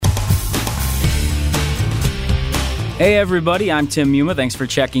Hey everybody, I'm Tim Muma. Thanks for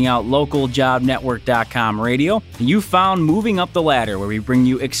checking out localjobnetwork.com radio. You found Moving Up the Ladder, where we bring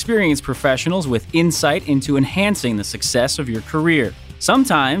you experienced professionals with insight into enhancing the success of your career.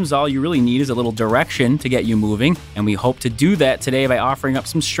 Sometimes all you really need is a little direction to get you moving, and we hope to do that today by offering up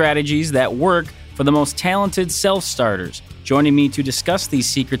some strategies that work for the most talented self-starters. Joining me to discuss these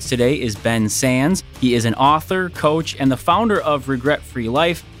secrets today is Ben Sands. He is an author, coach, and the founder of Regret Free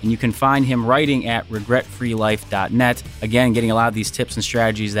Life, and you can find him writing at regretfreelife.net. Again, getting a lot of these tips and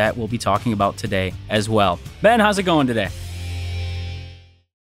strategies that we'll be talking about today as well. Ben, how's it going today?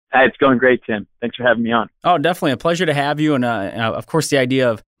 It's going great, Tim. Thanks for having me on. Oh, definitely a pleasure to have you. And of course, the idea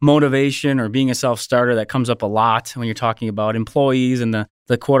of motivation or being a self-starter, that comes up a lot when you're talking about employees and the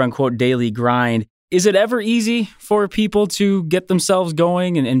quote-unquote daily grind. Is it ever easy for people to get themselves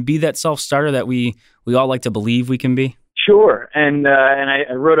going and be that self-starter that we all like to believe we can be? Sure. And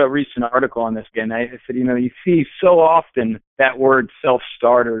I wrote a recent article on this again. I said, you see so often that word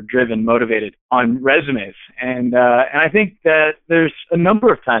self-starter, driven, motivated on resumes. And I think that there's any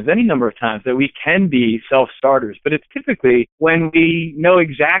number of times that we can be self-starters, but it's typically when we know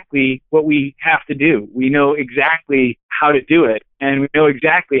exactly what we have to do. We know exactly how to do it, and we know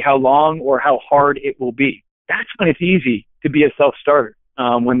exactly how long or how hard it will be. That's when it's easy to be a self-starter,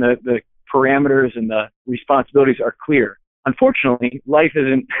 when the parameters and the responsibilities are clear. Unfortunately, life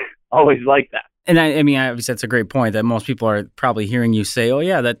isn't always like that. And I mean, obviously, that's a great point that most people are probably hearing you say, oh,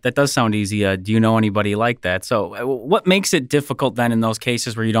 yeah, that does sound easy. Do you know anybody like that? So what makes it difficult then in those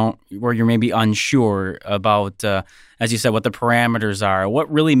cases where you're maybe unsure about, as you said, what the parameters are?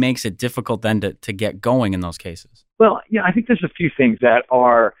 What really makes it difficult then to get going in those cases? Well, I think there's a few things that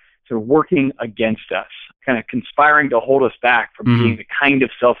are sort of working against us, kind of conspiring to hold us back from being the kind of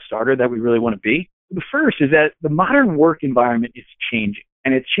self-starter that we really want to be. The first is that the modern work environment is changing,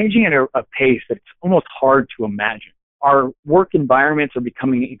 and it's changing at a pace that's almost hard to imagine. Our work environments are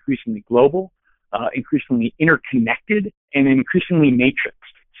becoming increasingly global, increasingly interconnected, and increasingly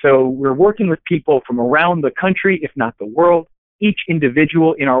matrixed. So we're working with people from around the country, if not the world. Each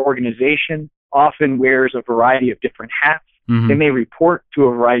individual in our organization often wears a variety of different hats. They may report to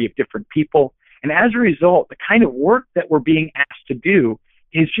a variety of different people. And as a result, the kind of work that we're being asked to do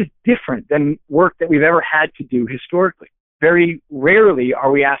is just different than work that we've ever had to do historically. Very rarely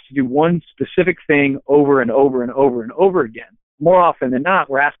are we asked to do one specific thing over and over and over and over again. More often than not,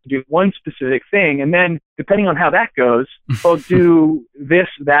 we're asked to do one specific thing, and then, depending on how that goes, we'll do this,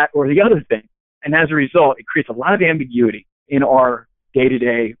 that, or the other thing. And as a result, it creates a lot of ambiguity in our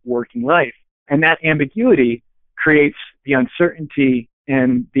day-to-day working life. And that ambiguity creates the uncertainty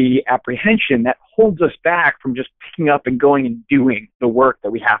and the apprehension that holds us back from just picking up and going and doing the work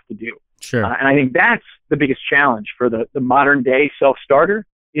that we have to do. Sure. And I think that's the biggest challenge for the modern day self-starter,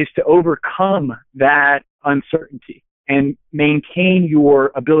 is to overcome that uncertainty and maintain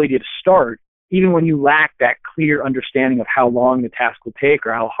your ability to start even when you lack that clear understanding of how long the task will take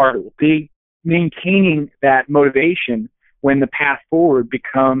or how hard it will be. Maintaining that motivation when the path forward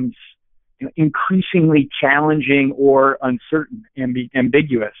becomes increasingly challenging or uncertain and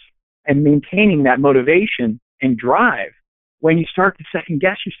ambiguous, and maintaining that motivation and drive when you start to second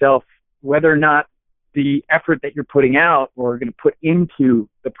guess yourself whether or not the effort that you're putting out or going to put into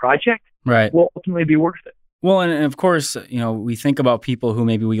the project will ultimately be worth it. Well, and of course, we think about people who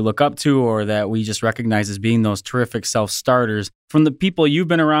maybe we look up to or that we just recognize as being those terrific self-starters. From the people you've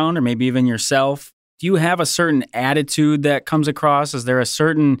been around, or maybe even yourself, do you have a certain attitude that comes across? Is there a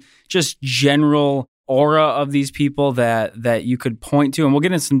certain just general aura of these people that you could point to? And we'll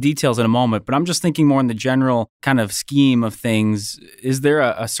get into some details in a moment, but I'm just thinking more in the general kind of scheme of things. Is there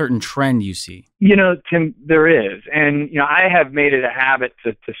a certain trend you see? Tim, there is. And, I have made it a habit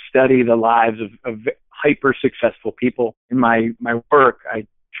to study the lives of hyper-successful people. In my work, I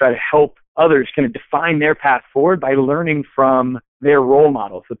try to help others kind of define their path forward by learning from their role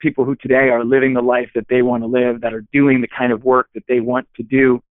models, the people who today are living the life that they want to live, that are doing the kind of work that they want to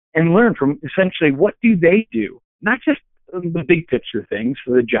do, and learn from essentially what do they do, not just the big picture things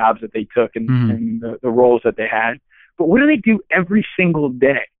for the jobs that they took and the roles that they had, but what do they do every single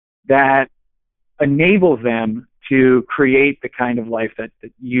day that enables them to create the kind of life that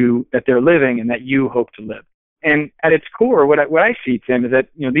they're living and that you hope to live. And at its core, what I see, Tim, is that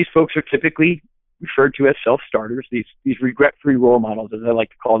these folks are typically referred to as self-starters, these regret-free role models, as I like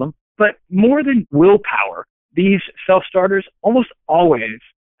to call them. But more than willpower, these self-starters almost always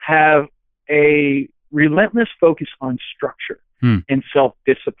have a relentless focus on structure and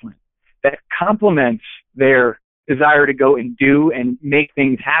self-discipline that complements their desire to go and do and make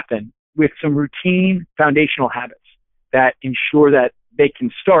things happen with some routine foundational habits that ensure that they can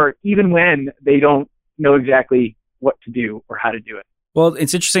start even when they don't know exactly what to do or how to do it. Well,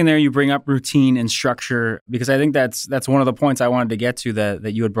 it's interesting there you bring up routine and structure, because I think that's one of the points I wanted to get to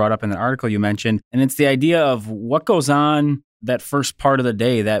that you had brought up in the article you mentioned. And it's the idea of what goes on that first part of the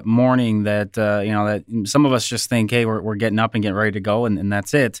day, that morning, that that some of us just think, hey, we're getting up and getting ready to go, and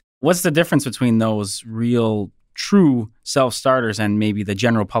that's it. What's the difference between those real, true self-starters and maybe the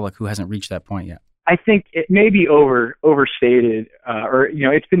general public who hasn't reached that point yet? I think it may be overstated, or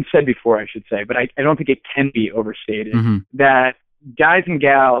it's been said before, I should say, but I don't think it can be overstated, that guys and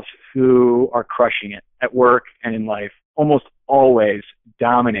gals who are crushing it at work and in life almost always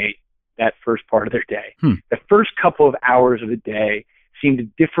dominate that first part of their day. The first couple of hours of the day seem to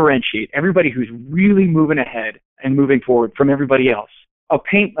differentiate everybody who's really moving ahead and moving forward from everybody else. I'll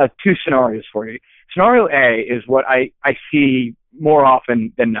paint two scenarios for you. Scenario A is what I see more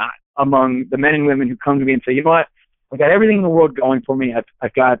often than not among the men and women who come to me and say, you know what, I've got everything in the world going for me.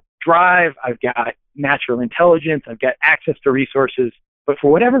 I've got drive, I've got natural intelligence, I've got access to resources, but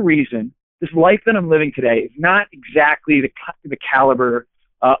for whatever reason, this life that I'm living today is not exactly the caliber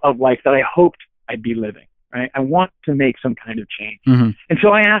of life that I hoped I'd be living, right? I want to make some kind of change. And so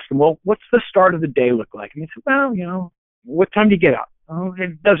I asked them, well, what's the start of the day look like? And they said, well, what time do you get up? Oh,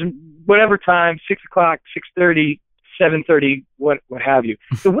 it doesn't, whatever time, 6 o'clock, 6:30, 7:30, what have you.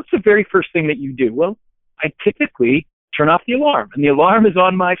 So what's the very first thing that you do? Well, I typically turn off the alarm, and the alarm is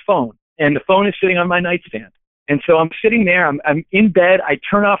on my phone, and the phone is sitting on my nightstand. And so I'm sitting there, I'm in bed, I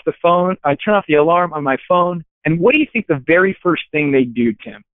turn off the alarm on my phone, and what do you think the very first thing they do,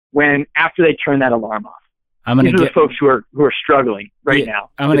 Tim, after they turn that alarm off? These are the folks who are struggling now.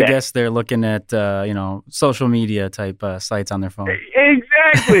 I'm going to guess they're looking at social media type sites on their phone.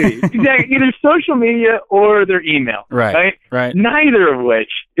 Exactly. Either social media or their email. Right. Neither of which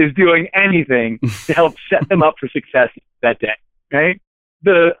is doing anything to help set them up for success that day. Right.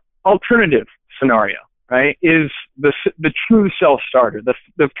 The alternative scenario, right, is the true self-starter,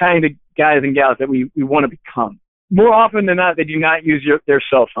 the kind of guys and gals that we want to become. More often than not, they do not use their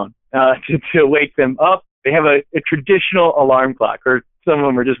cell phone to wake them up. They have a traditional alarm clock, or some of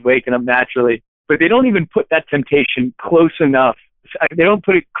them are just waking up naturally, but they don't even put that temptation close enough. They don't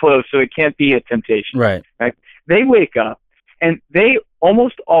put it close so it can't be a temptation. Right. They wake up, and they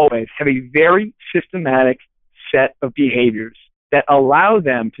almost always have a very systematic set of behaviors that allow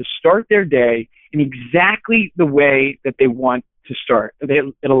them to start their day in exactly the way that they want to start.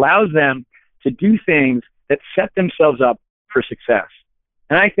 It allows them to do things that set themselves up for success.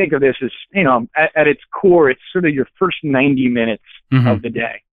 And I think of this as, at its core, it's sort of your first 90 minutes of the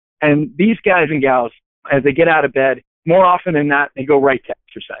day. And these guys and gals, as they get out of bed, more often than not, they go right to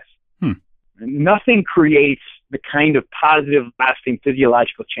exercise. Nothing creates the kind of positive, lasting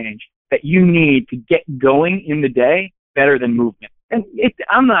physiological change that you need to get going in the day better than movement. And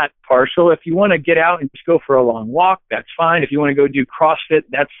I'm not partial. If you want to get out and just go for a long walk, that's fine. If you want to go do CrossFit,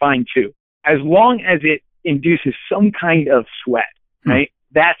 that's fine too. As long as it induces some kind of sweat, right?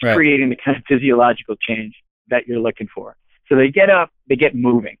 That's creating the kind of physiological change that you're looking for. So they get up, they get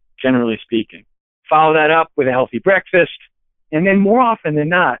moving, generally speaking. Follow that up with a healthy breakfast, and then more often than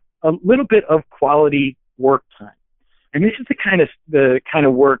not, a little bit of quality work time. And this is the kind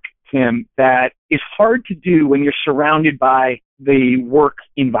of work, Tim, that is hard to do when you're surrounded by the work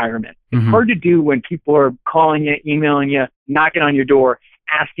environment. It's hard to do when people are calling you, emailing you, knocking on your door,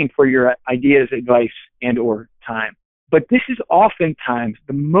 asking for your ideas, advice, and or time. But this is oftentimes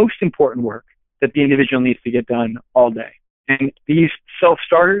the most important work that the individual needs to get done all day. And these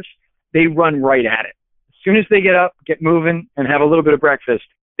self-starters, they run right at it. As soon as they get up, get moving, and have a little bit of breakfast,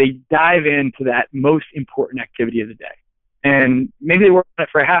 they dive into that most important activity of the day. And maybe they work on it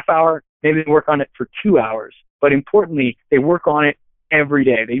for a half hour, maybe they work on it for 2 hours. But importantly, they work on it every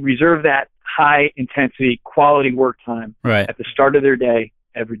day. They reserve that high-intensity, quality work time at the start of their day,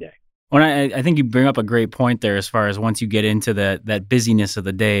 every day. Well, I think you bring up a great point there as far as once you get into that busyness of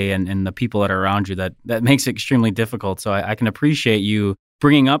the day and the people that are around you, that makes it extremely difficult. So I can appreciate you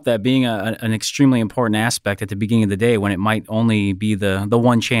bringing up that being an extremely important aspect at the beginning of the day when it might only be the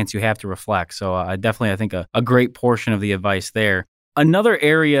one chance you have to reflect. So I think a great portion of the advice there. Another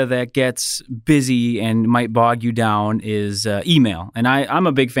area that gets busy and might bog you down is email. And I'm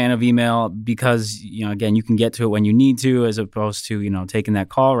a big fan of email because, again, you can get to it when you need to as opposed to, taking that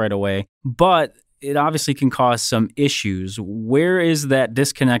call right away. But it obviously can cause some issues. Where is that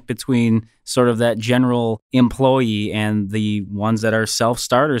disconnect between sort of that general employee and the ones that are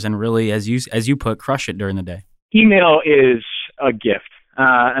self-starters and really, as you put, crush it during the day? Email is a gift.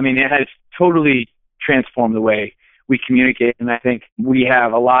 It has totally transformed the way we communicate, and I think we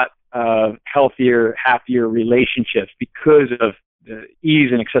have a lot of healthier, happier relationships because of the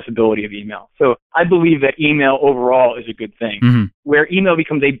ease and accessibility of email. So I believe that email overall is a good thing. Mm-hmm. Where email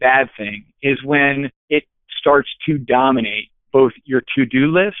becomes a bad thing is when it starts to dominate both your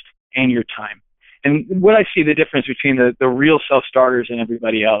to-do list and your time. And what I see the difference between the real self-starters and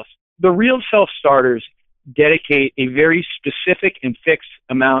everybody else, the real self-starters dedicate a very specific and fixed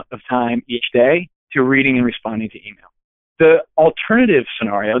amount of time each day to reading and responding to email. The alternative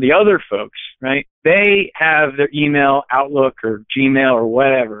scenario, the other folks, right, they have their email, Outlook or Gmail or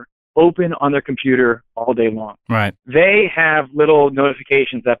whatever open on their computer all day long. Right. They have little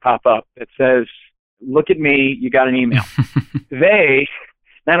notifications that pop up that says, look at me, you got an email. They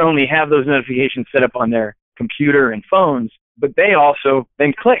not only have those notifications set up on their computer and phones, but they also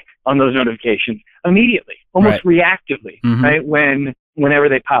then click on those notifications immediately, almost reactively, right? Whenever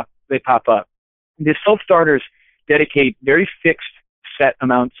they pop up. The self-starters dedicate very fixed set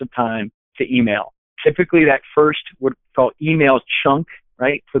amounts of time to email. Typically that first, what we call email chunk,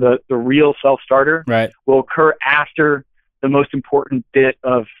 right, for the real self-starter, will occur after the most important bit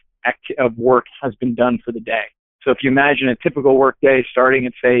of work has been done for the day. So if you imagine a typical work day starting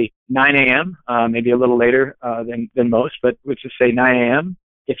at, say, 9 a.m., maybe a little later than most, but let's just say 9 a.m.,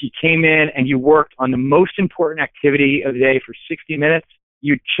 if you came in and you worked on the most important activity of the day for 60 minutes,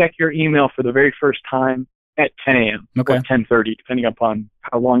 you'd check your email for the very first time at 10 a.m. or 10:30, depending upon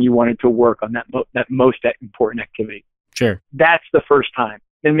how long you wanted to work on that most important activity. Sure. That's the first time.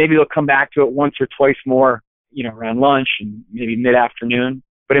 Then maybe they'll come back to it once or twice more, around lunch and maybe mid-afternoon.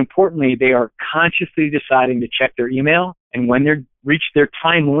 But importantly, they are consciously deciding to check their email. And when they reach their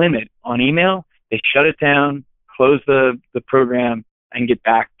time limit on email, they shut it down, close the program, and get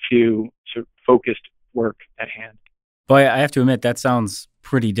back to sort of focused work at hand. Boy, I have to admit, that sounds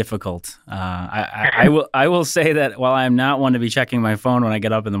pretty difficult. I will say that while I'm not one to be checking my phone when I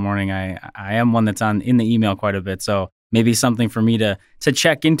get up in the morning, I am one that's in the email quite a bit. So maybe something for me to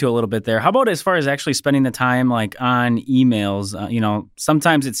check into a little bit there. How about as far as actually spending the time like on emails?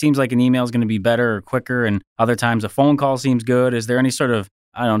 Sometimes it seems like an email is going to be better or quicker, and other times a phone call seems good. Is there any sort of,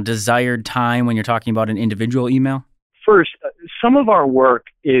 desired time when you're talking about an individual email? First, some of our work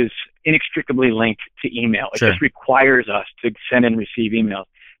is inextricably linked to email. It just requires us to send and receive emails.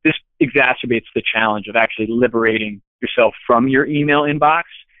 This exacerbates the challenge of actually liberating yourself from your email inbox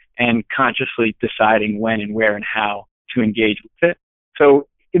and consciously deciding when and where and how to engage with it. So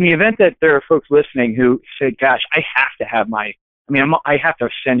in the event that there are folks listening who say, gosh, I have to have I have to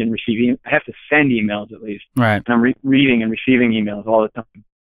send and receive, I have to send emails at least. Right. And I'm reading and receiving emails all the time.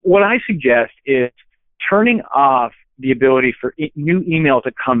 What I suggest is turning off the ability for new email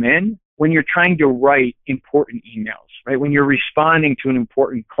to come in when you're trying to write important emails, right? When you're responding to an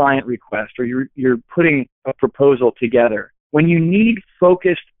important client request or you're putting a proposal together. When you need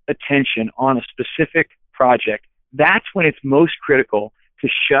focused attention on a specific project, that's when it's most critical to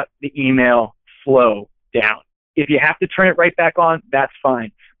shut the email flow down. If you have to turn it right back on, that's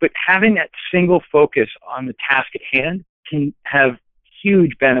fine. But having that single focus on the task at hand can have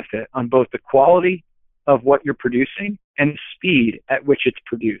huge benefit on both the quality of what you're producing and the speed at which it's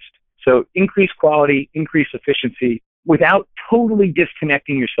produced. So increase quality, increase efficiency without totally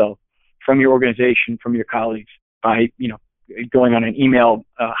disconnecting yourself from your organization, from your colleagues by, going on an email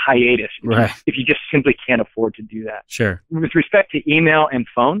hiatus if you just simply can't afford to do that. Sure. With respect to email and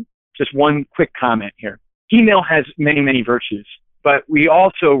phone, just one quick comment here. Email has many, many virtues, but we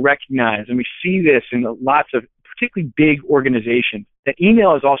also recognize, and we see this in lots of particularly big organizations, that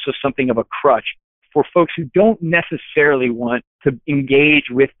email is also something of a crutch for folks who don't necessarily want to engage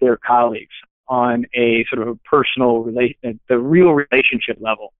with their colleagues on a sort of a personal the real relationship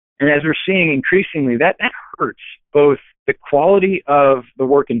level. And as we're seeing increasingly, that hurts both the quality of the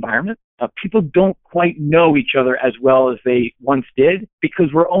work environment. People don't quite know each other as well as they once did because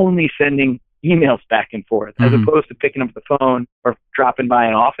we're only sending emails back and forth as opposed to picking up the phone or dropping by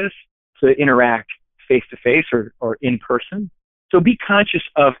an office to interact face-to-face or in person. So be conscious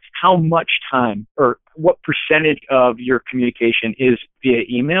of how much time or what percentage of your communication is via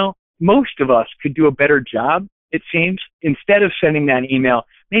email. Most of us could do a better job, it seems, instead of sending that email,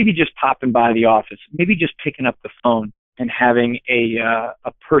 maybe just popping by the office, maybe just picking up the phone and having a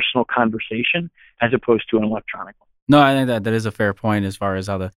personal conversation as opposed to an electronic one. No, I think that is a fair point as far as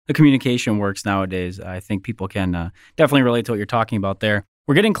how the communication works nowadays. I think people can definitely relate to what you're talking about there.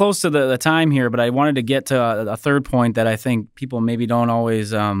 We're getting close to the time here, but I wanted to get to a third point that I think people maybe don't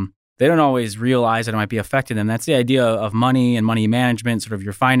always realize that it might be affecting them. That's the idea of money and money management, sort of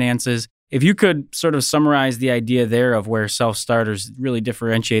your finances. If you could sort of summarize the idea there of where self-starters really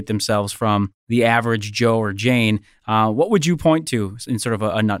differentiate themselves from the average Joe or Jane, what would you point to in sort of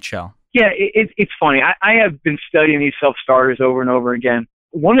a nutshell? Yeah, it's funny. I have been studying these self-starters over and over again.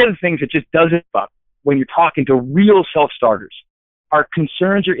 One of the things that just doesn't fuck when you're talking to real self-starters are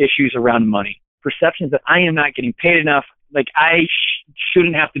concerns or issues around money. Perceptions that I am not getting paid enough, like I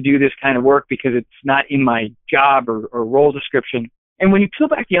shouldn't have to do this kind of work because it's not in my job or role description. And when you peel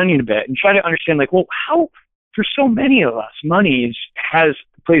back the onion a bit and try to understand, like, well, how, for so many of us, money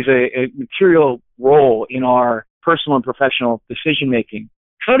plays a material role in our personal and professional decision-making.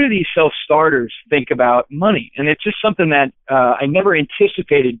 How do these self-starters think about money? And it's just something that I never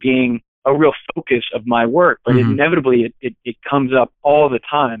anticipated being a real focus of my work, but inevitably it comes up all the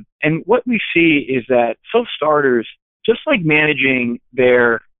time. And what we see is that self-starters, just like managing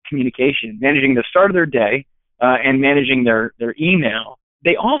their communication, managing the start of their day, and managing their email,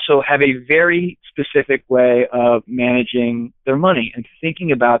 they also have a very specific way of managing their money and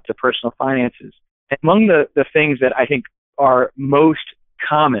thinking about their personal finances. And among the things that I think are most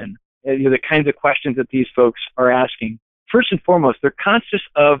common, the kinds of questions that these folks are asking, first and foremost, they're conscious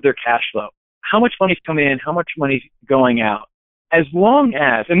of their cash flow. How much money's coming in? How much money's going out? As long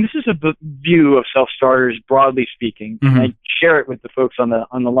as, and this is a view of self-starters broadly speaking, and I share it with the folks on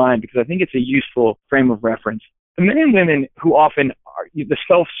the line because I think it's a useful frame of reference. The men and women who often are the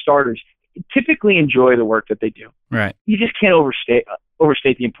self-starters typically enjoy the work that they do. Right. You just can't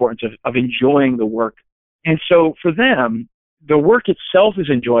overstate the importance of enjoying the work. And so for them, the work itself is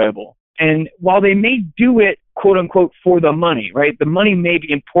enjoyable. And while they may do it, quote unquote, for the money, right? The money may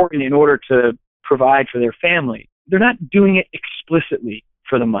be important in order to provide for their family. They're not doing it explicitly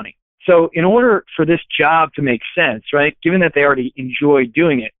for the money. So in order for this job to make sense, right, given that they already enjoy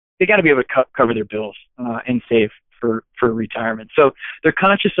doing it, they got to be able to cover their bills and save for retirement. So they're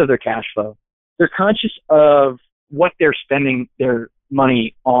conscious of their cash flow. They're conscious of what they're spending their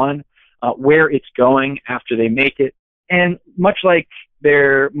money on, where it's going after they make it. And much like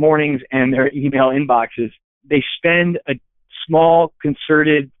their mornings and their email inboxes, they spend a small,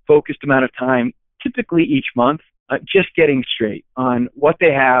 concerted, focused amount of time, typically each month, just getting straight on what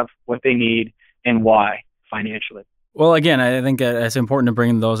they have, what they need, and why financially. Well, again, I think it's important to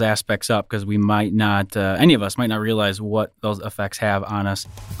bring those aspects up because we might not, any of us might not realize what those effects have on us.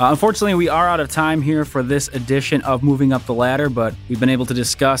 Unfortunately, we are out of time here for this edition of Moving Up the Ladder, but we've been able to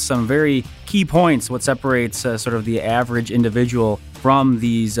discuss some very key points, what separates sort of the average individual from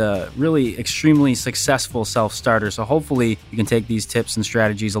these really extremely successful self-starters. So hopefully you can take these tips and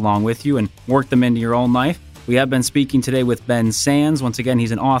strategies along with you and work them into your own life. We have been speaking today with Ben Sands. Once again,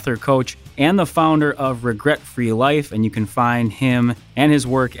 he's an author, coach, and the founder of Regret Free Life, and you can find him and his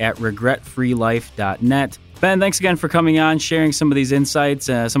work at regretfreelife.net. Ben, thanks again for coming on, sharing some of these insights,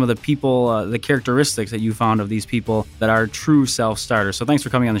 some of the people, the characteristics that you found of these people that are true self-starters. So thanks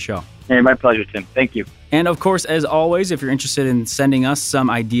for coming on the show. Hey, my pleasure, Tim. Thank you. And of course, as always, if you're interested in sending us some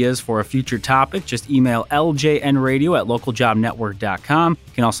ideas for a future topic, just email ljnradio@localjobnetwork.com.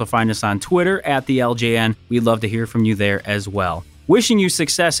 You can also find us on Twitter @the_LJN. We'd love to hear from you there as well. Wishing you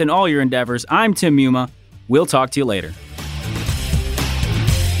success in all your endeavors. I'm Tim Muma. We'll talk to you later.